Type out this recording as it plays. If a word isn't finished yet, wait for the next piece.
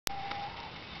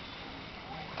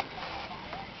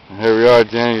Here we are,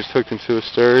 Danny just hooked into a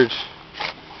sturge.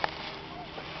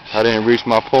 I didn't reach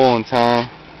my pole in time.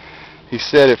 He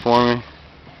set it for me.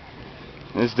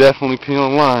 It's definitely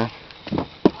peeling line.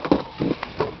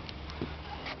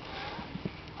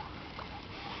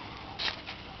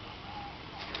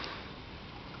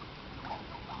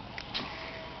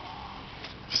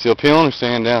 Still peeling or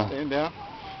staying down? Staying down.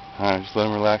 Alright, just let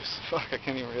him relax. Fuck, I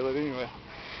can't even reel it anyway.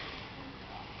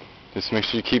 Just make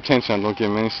sure you keep tension on, don't give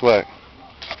him any slack.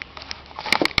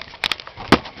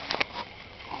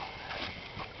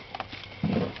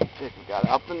 Dick, we got it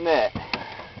up the net.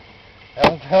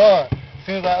 That was on. As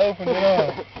soon as I opened it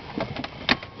on.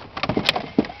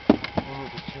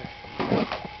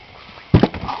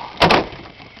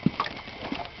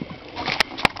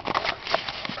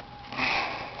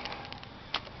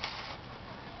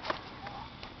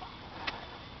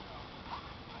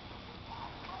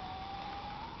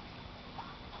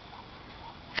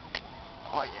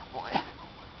 Oh yeah, boy.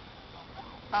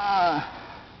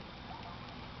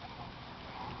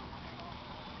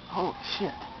 Holy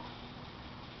shit.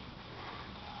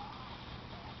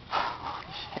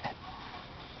 Holy shit.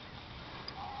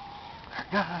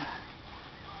 God.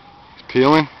 He's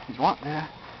peeling? He's wanting there.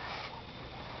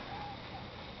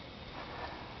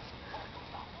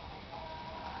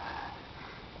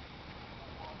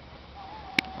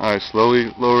 Alright,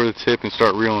 slowly lower the tip and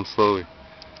start reeling slowly.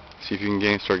 See if you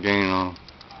can start gaining on him.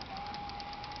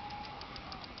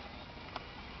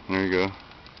 There you go.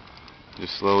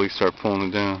 Just slowly start pulling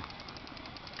it down.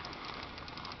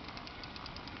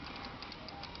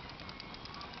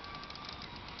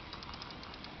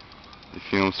 If you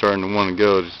feel him starting to want to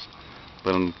go, just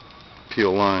let him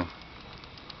peel line.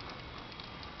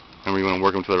 Remember, you want to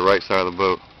work him to the right side of the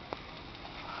boat.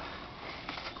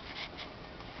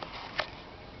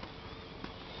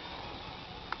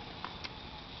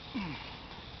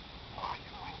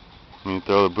 You need to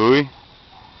throw the buoy.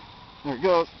 There it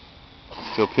goes.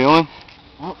 Still peeling?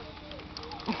 Oh.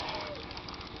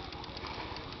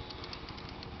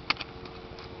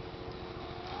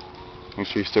 Make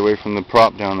sure you stay away from the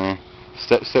prop down there.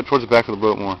 Step towards the back of the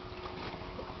boat more.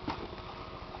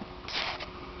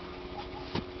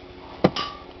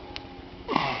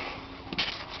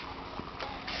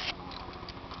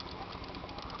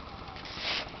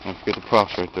 Don't forget the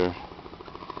props right there.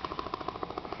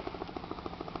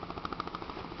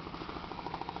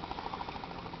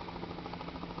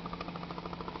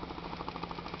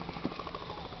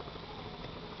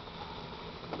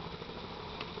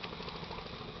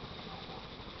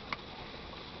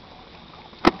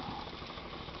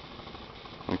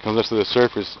 When it comes up to the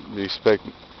surface, you expect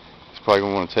he's probably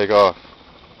going to want to take off.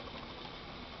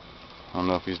 I don't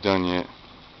know if he's done yet.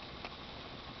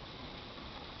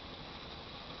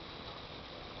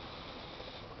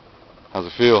 How's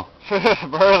it feel?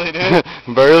 Burly, dude.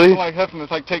 Burly? I'm like having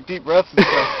to take deep breaths and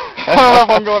stuff. I don't know if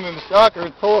I'm going into shock or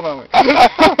it's pulling on me.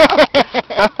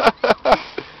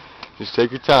 Just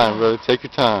take your time, brother. Take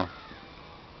your time.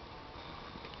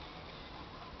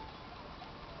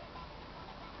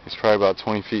 He's probably about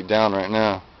 20 feet down right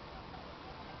now.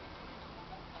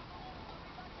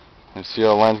 And see how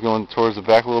the line's going towards the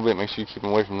back a little bit? Make sure you keep him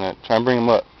away from that. Try and bring him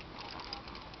up.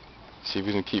 See if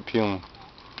he can keep peeling.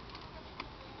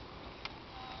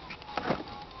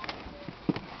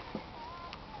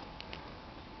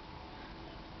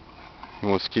 He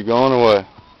wants to keep going or what?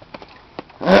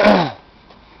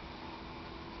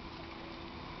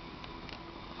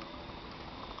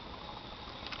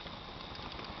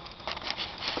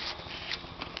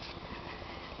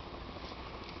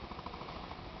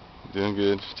 Doing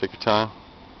good. Just take your time.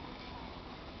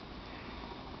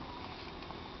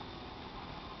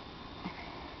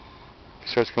 He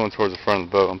starts going towards the front of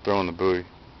the boat. I'm throwing the buoy.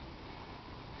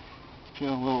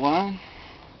 Feel a little line.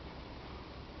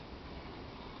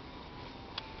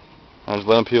 I just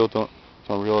let him peel. Don't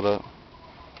reel it up.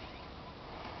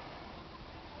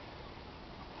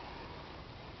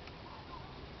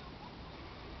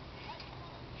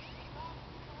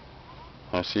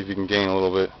 Now see if you can gain a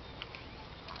little bit.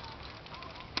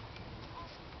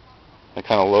 I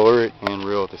kind of lower it and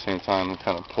reel at the same time and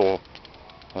kind of pull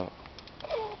up.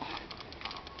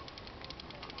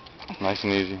 Nice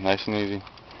and easy, nice and easy.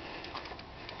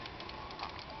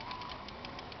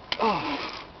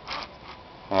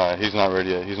 Alright, he's not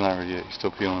ready yet. He's not ready yet. He's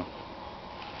still peeling.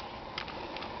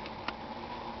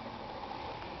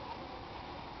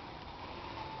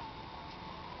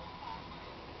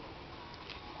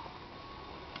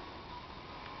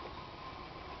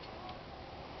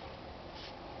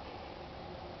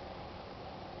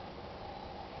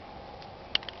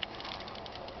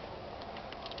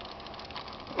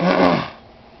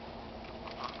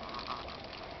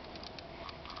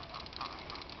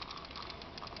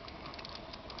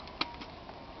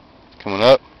 Coming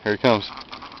up. Here he comes.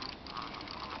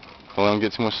 Don't let him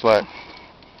get too much slack.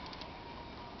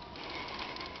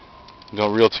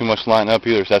 Don't reel too much line up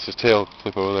either, so that's his tail.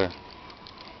 Flip over there.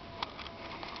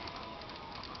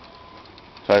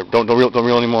 Sorry, don't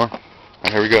reel anymore.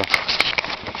 Alright, here we go.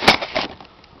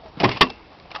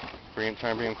 Try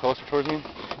and bring him closer towards me.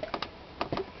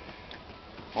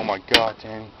 Oh my God,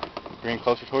 Danny. Bring him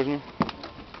closer towards me.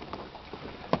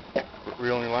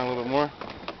 Reel in your line a little bit more.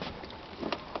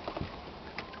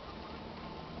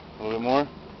 A little bit more.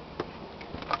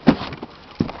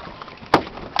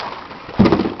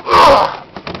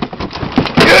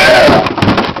 Yeah!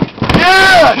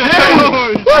 Yeah!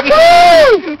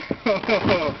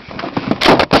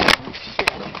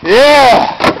 Yeah!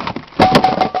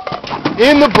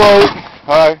 In the boat.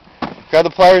 Alright. Grab the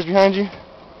pliers behind you.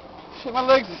 Shit, my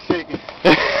legs are shaking.